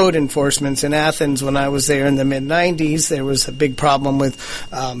various code enforcements. In Athens, when I was there in the mid '90s, there was a big problem with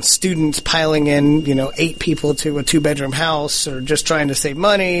students piling in, 8 people to a 2-bedroom house, or just trying to save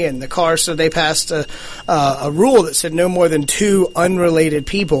money and the car. So they passed a rule that said no more than 2 unrelated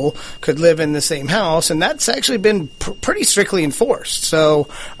people could live in the same house, and that's actually been pretty strictly enforced. So,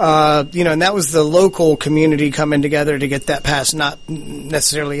 and that was the local community coming together to get that passed, not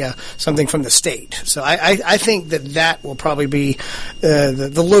necessarily something from the state. So I think that will probably be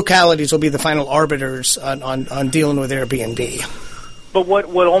the localities will be the final arbiters on dealing with Airbnb. But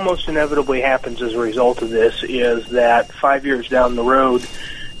what almost inevitably happens as a result of this is that 5 years down the road,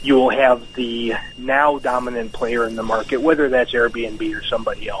 you will have the now dominant player in the market, whether that's Airbnb or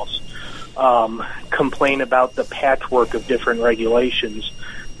somebody else, complain about the patchwork of different regulations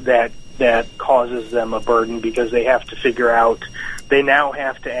that causes them a burden, because they have to figure out, they now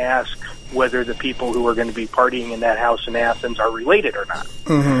have to ask whether the people who are going to be partying in that house in Athens are related or not.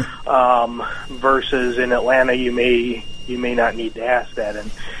 Versus in Atlanta, you may not need to ask that,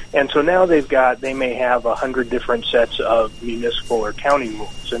 and so now they may have 100 different sets of municipal or county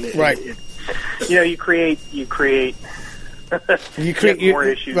rules, and you create more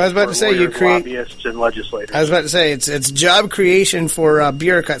issues. I was about to say you create lobbyists and legislators. I was about to say it's job creation for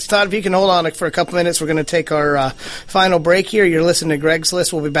bureaucrats. Todd, if you can hold on for a couple minutes, we're going to take our final break here. You're listening to Greg's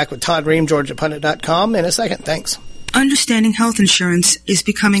List. We'll be back with Todd Ream, GeorgiaPundit.com, in a second. Thanks. Understanding health insurance is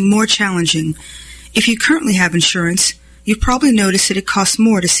becoming more challenging. If you currently have insurance, you've probably noticed that it costs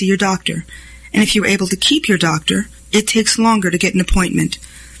more to see your doctor. And if you're able to keep your doctor, it takes longer to get an appointment.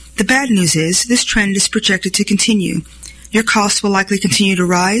 The bad news is this trend is projected to continue. Your costs will likely continue to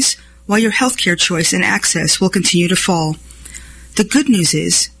rise, while your healthcare choice and access will continue to fall. The good news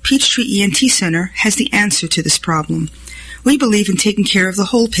is Peachtree ENT Center has the answer to this problem. We believe in taking care of the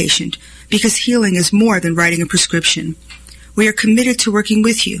whole patient, because healing is more than writing a prescription. We are committed to working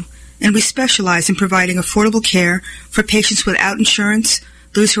with you, and we specialize in providing affordable care for patients without insurance,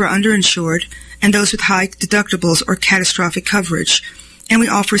 those who are underinsured, and those with high deductibles or catastrophic coverage. And we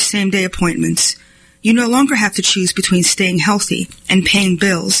offer same-day appointments. You no longer have to choose between staying healthy and paying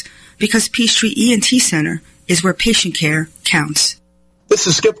bills because Peachtree ENT Center is where patient care counts. This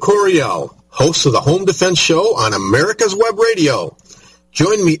is Skip Coryell, host of the Home Defense Show on America's Web Radio.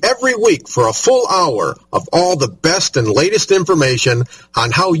 Join me every week for a full hour of all the best and latest information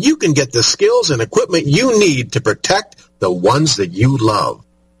on how you can get the skills and equipment you need to protect the ones that you love.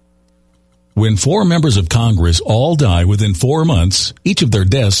 When 4 members of Congress all die within 4 months, each of their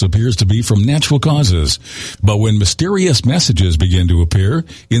deaths appears to be from natural causes. But when mysterious messages begin to appear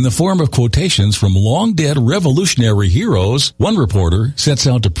in the form of quotations from long-dead revolutionary heroes, one reporter sets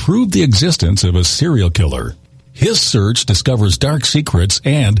out to prove the existence of a serial killer. His search discovers dark secrets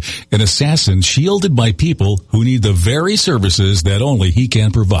and an assassin shielded by people who need the very services that only he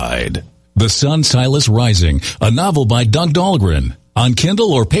can provide. The Sun Silas Rising, a novel by Doug Dahlgren, on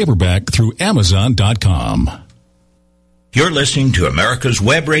Kindle or paperback through Amazon.com. You're listening to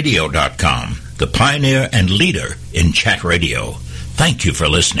America'sWebRadio.com, the pioneer and leader in chat radio. Thank you for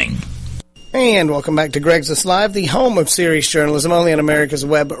listening. And welcome back to Greg's List Live, the home of serious journalism, only on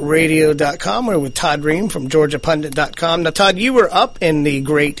America'sWebRadio.com. We're with Todd Ream from GeorgiaPundit.com. Now, Todd, you were up in the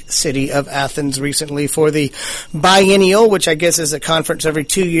great city of Athens recently for the biennial, which I guess is a conference every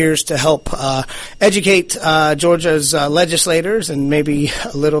 2 years to help educate Georgia's legislators and maybe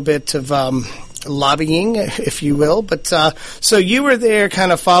a little bit of lobbying, if you will. But so you were there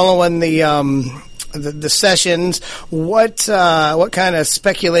kind of following the sessions. What kind of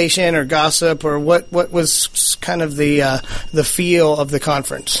speculation or gossip or what was kind of the feel of the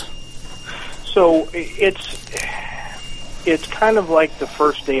conference? So it's kind of like the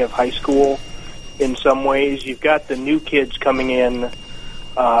first day of high school in some ways. You've got the new kids coming in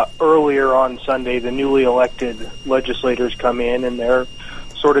earlier on Sunday. The newly elected legislators come in and they're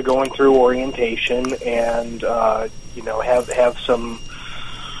sort of going through orientation and have some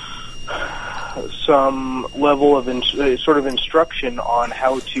level of sort of instruction on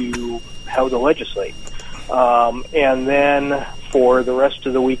how to legislate. And then for the rest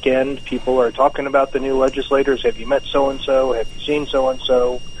of the weekend, people are talking about the new legislators. Have you met so-and-so? Have you seen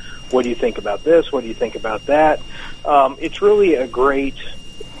so-and-so? What do you think about this? What do you think about that? It's really a great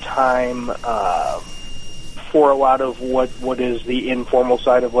time for a lot of what is the informal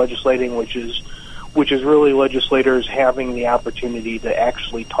side of legislating, which is really legislators having the opportunity to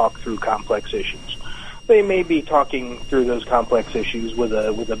actually talk through complex issues. They may be talking through those complex issues with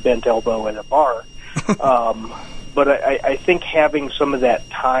a bent elbow at a bar, but I think having some of that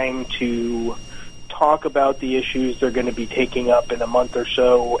time to talk about the issues they're going to be taking up in a month or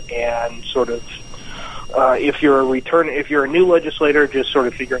so, and sort of if you're a new legislator, just sort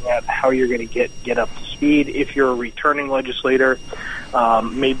of figuring out how you're going to get up to speed. If you're a returning legislator,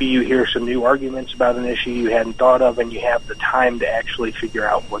 maybe you hear some new arguments about an issue you hadn't thought of, and you have the time to actually figure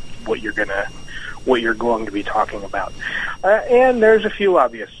out what you're going to be talking about. And there's a few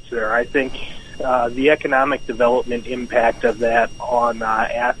lobbyists there. I think the economic development impact of that on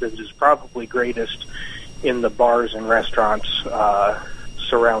Athens is probably greatest in the bars and restaurants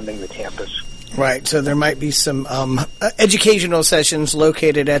surrounding the campus. Right, so there might be some educational sessions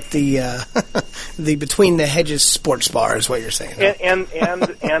located at the Between the Hedges sports bar, is what you're saying. Huh?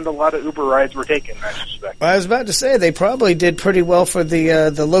 And a lot of Uber rides were taken, I suspect. Well, I was about to say they probably did pretty well for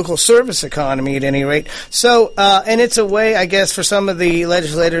the local service economy at any rate. So, and it's a way, I guess, for some of the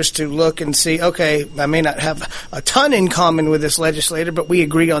legislators to look and see, okay, I may not have a ton in common with this legislator, but we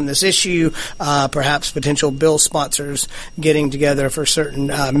agree on this issue. Perhaps potential bill sponsors getting together for certain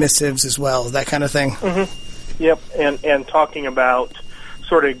missives as well. That kind of thing. Mm-hmm. Yep, and talking about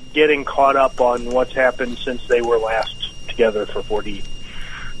sort of getting caught up on what's happened since they were last together for 40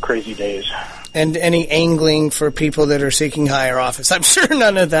 crazy days. And any angling for people that are seeking higher office. I'm sure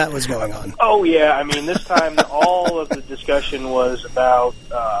none of that was going on. Oh, yeah. I mean, this time all of the discussion was about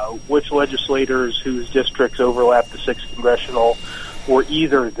which legislators whose districts overlap the 6th Congressional were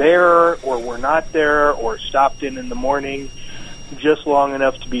either there or were not there or stopped in the morning just long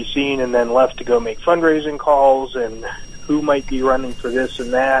enough to be seen and then left to go make fundraising calls and who might be running for this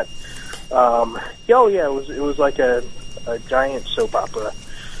and that. It was like a giant soap opera.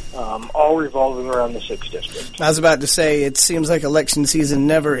 all revolving around the 6th District. I was about to say, it seems like election season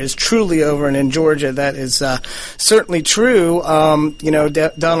never is truly over, and in Georgia that is certainly true.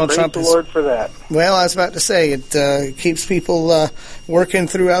 Donald Trump Praise the Lord for that. Well, I was about to say, it keeps people working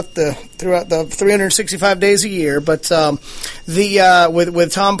throughout the 365 days a year. But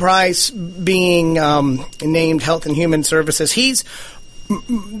with Tom Price being named Health and Human Services,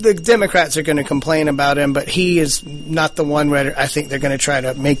 the Democrats are going to complain about him, but he is not the one where I think they're going to try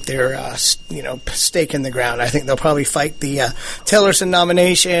to make their stake in the ground. I think they'll probably fight the Tillerson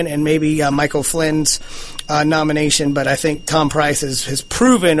nomination and maybe Michael Flynn's nomination, but I think Tom Price has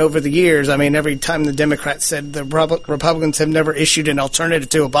proven over the years. I mean, every time the Democrats said the Republicans have never issued an alternative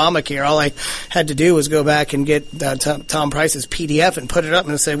to Obamacare, all I had to do was go back and get Tom Price's PDF and put it up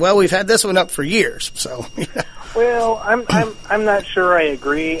and say, well, we've had this one up for years. So. Yeah. Well, I'm not sure I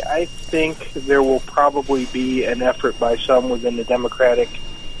agree. I think there will probably be an effort by some within the Democratic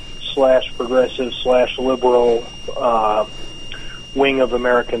 /progressive/liberal wing of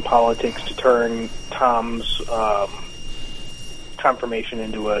American politics to turn Tom's confirmation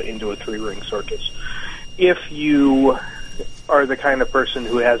into a three-ring circus. If you are the kind of person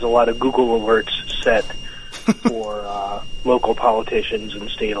who has a lot of Google alerts set for local politicians and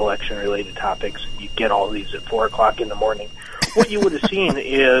state election-related topics, you get all these at 4 o'clock in the morning. What you would have seen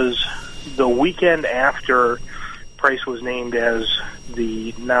is the weekend after Price was named as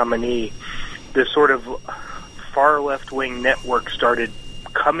the nominee, this sort of far left-wing network started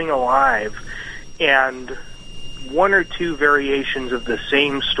coming alive, and one or two variations of the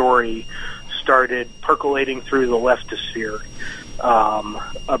same story started percolating through the leftist sphere.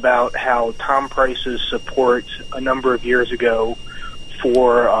 About how Tom Price's support a number of years ago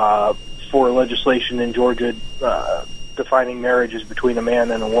for legislation in Georgia defining marriages between a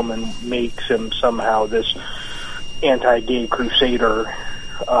man and a woman makes him somehow this anti-gay crusader.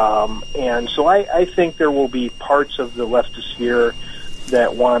 And so I think there will be parts of the leftist sphere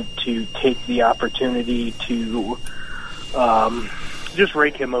that want to take the opportunity to just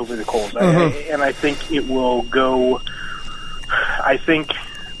rake him over the coals. Mm-hmm. And I think it will go... I think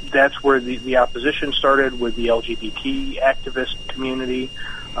that's where the opposition started with the LGBT activist community.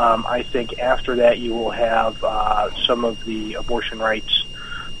 I think after that you will have some of the abortion rights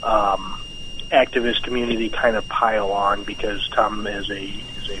activist community kind of pile on because Tom is a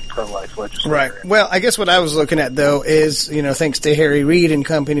pro-life legislator. Right. Well, I guess what I was looking at, though, is, thanks to Harry Reid and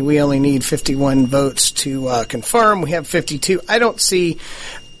company, we only need 51 votes to confirm. We have 52. I don't see...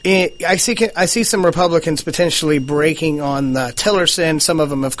 I see some Republicans potentially breaking on Tillerson. Some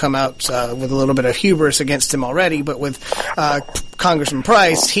of them have come out with a little bit of hubris against him already. But with Congressman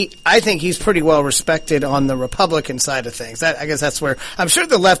Price, I think he's pretty well respected on the Republican side of things. I guess that's where I'm sure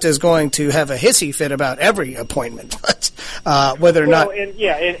the left is going to have a hissy fit about every appointment, but whether or not.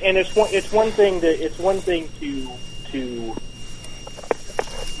 And it's one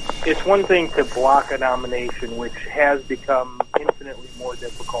thing to block a nomination, which has become infinitely more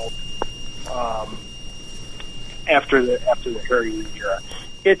difficult after the Harry Reid era.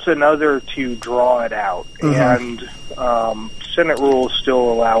 It's another to draw it out, mm-hmm. and Senate rules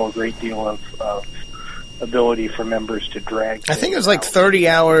still allow a great deal of ability for members to drag. I think it was like 30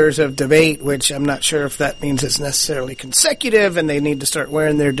 hours of debate, which I'm not sure if that means it's necessarily consecutive and they need to start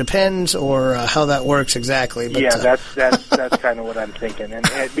wearing their Depends or how that works exactly. But, yeah, that's kind of what I'm thinking, and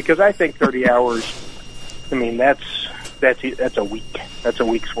because I think 30 hours. I mean, that's a week. That's a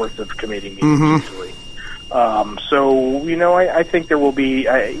week's worth of committee meetings mm-hmm. usually. So I think there will be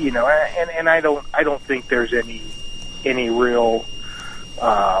and I don't think there's any real.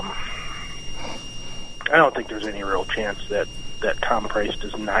 I don't think there's any real chance that Tom Price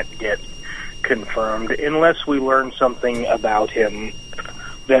does not get confirmed unless we learn something about him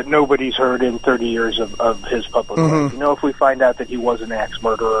that nobody's heard in 30 years of his public life. Mm-hmm. If we find out that he was an axe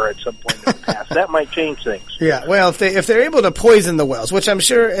murderer at some point in the past, that might change things. Yeah, well, if they're able to poison the wells, which I'm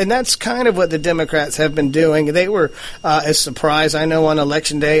sure, and that's kind of what the Democrats have been doing. They were as surprised. I know on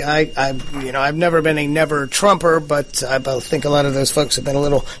Election Day, I've never been a never Trumper, but I think a lot of those folks have been a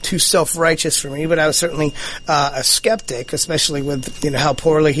little too self-righteous for me. But I was certainly a skeptic, especially with how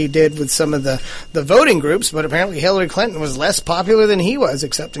poorly he did with some of the voting groups. But apparently Hillary Clinton was less popular than he was,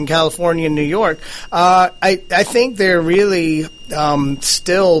 except in California and New York. I think they're really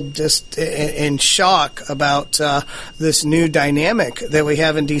still just in shock about this new dynamic that we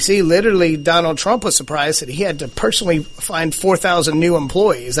have in D.C. Literally, Donald Trump was surprised that he had to personally find 4,000 new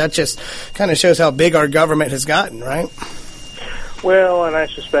employees. That just kind of shows how big our government has gotten, right? Well, and I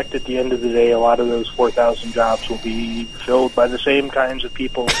suspect at the end of the day, a lot of those 4,000 jobs will be filled by the same kinds of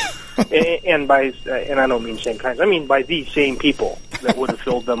people, and I don't mean same kinds. I mean by these same people that would have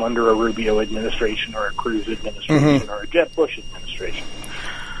filled them under a Rubio administration or a Cruz administration or a Jeb Bush administration.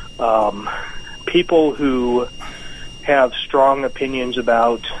 People who have strong opinions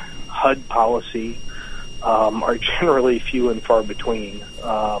about HUD policy are generally few and far between.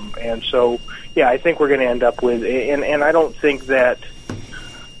 And so, yeah, I think we're going to end up with, and I don't think that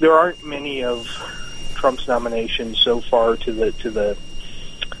there aren't many of Trump's nominations so far to the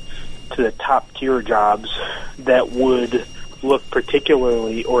top tier jobs that would look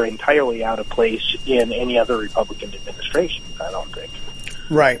particularly or entirely out of place in any other Republican administration. I don't think.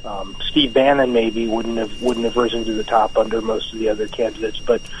 Right. Steve Bannon maybe wouldn't have risen to the top under most of the other candidates,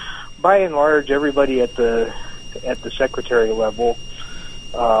 but by and large, everybody at the secretary level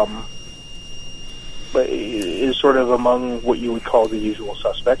is sort of among what you would call the usual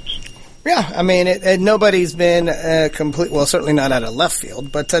suspects. Yeah, I mean, nobody's been well, certainly not out of left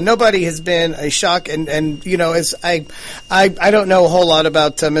field, but nobody has been a shock. And you know, as I don't know a whole lot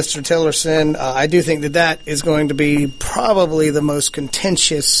about Mr. Tillerson. I do think that is going to be probably the most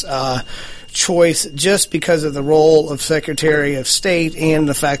contentious choice, just because of the role of Secretary of State and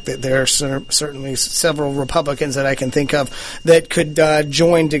the fact that there are certainly several Republicans that I can think of that could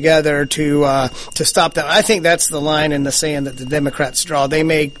join together to stop that. I think that's the line in the sand that the Democrats draw. They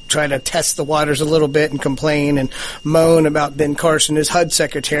may try to test the waters a little bit and complain and moan about Ben Carson as HUD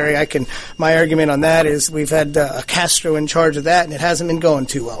Secretary. My argument on that is we've had Castro in charge of that, and it hasn't been going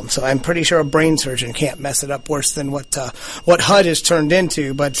too well. So I'm pretty sure a brain surgeon can't mess it up worse than what HUD has turned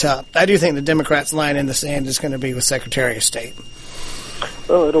into. But I do think the Democrats' line in the sand is going to be with Secretary of State.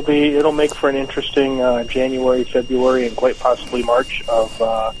 Well, it'll make for an interesting January, February, and quite possibly March of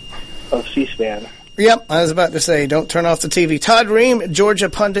C-SPAN. Yep, I was about to say, don't turn off the TV. Todd Ream,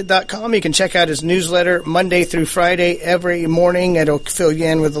 GeorgiaPundit.com. You can check out his newsletter Monday through Friday every morning. It'll fill you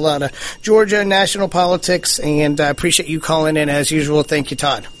in with a lot of Georgia national politics, and I appreciate you calling in as usual. Thank you,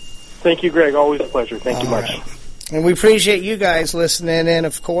 Todd. Thank you, Greg. Always a pleasure. Thank you much. Right. And we appreciate you guys listening in,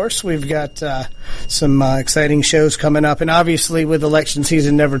 of course. We've got some exciting shows coming up. And obviously, with election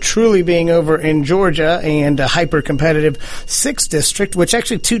season never truly being over in Georgia and a hyper-competitive 6th district, which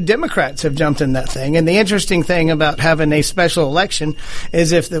actually 2 Democrats have jumped in that thing. And the interesting thing about having a special election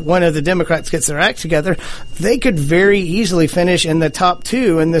is if one of the Democrats gets their act together, they could very easily finish in the top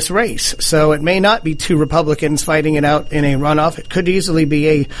 2 in this race. So it may not be 2 Republicans fighting it out in a runoff. It could easily be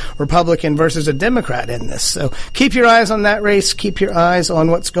a Republican versus a Democrat in this. So keep your eyes on that race. Keep your eyes on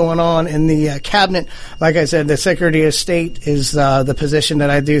what's going on in the cabinet. Like I said, the Secretary of State is the position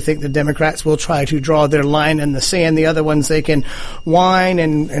that I do think the Democrats will try to draw their line in the sand. The other ones, they can whine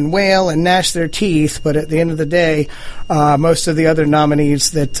and wail and gnash their teeth. But at the end of the day, most of the other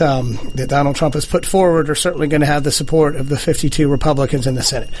nominees that Donald Trump has put forward are certainly going to have the support of the 52 Republicans in the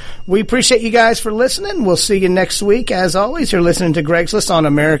Senate. We appreciate you guys for listening. We'll see you next week. As always, you're listening to Greg's List on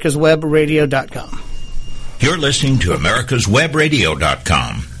AmericasWebRadio.com. You're listening to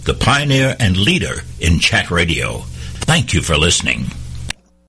AmericasWebRadio.com, the pioneer and leader in chat radio. Thank you for listening.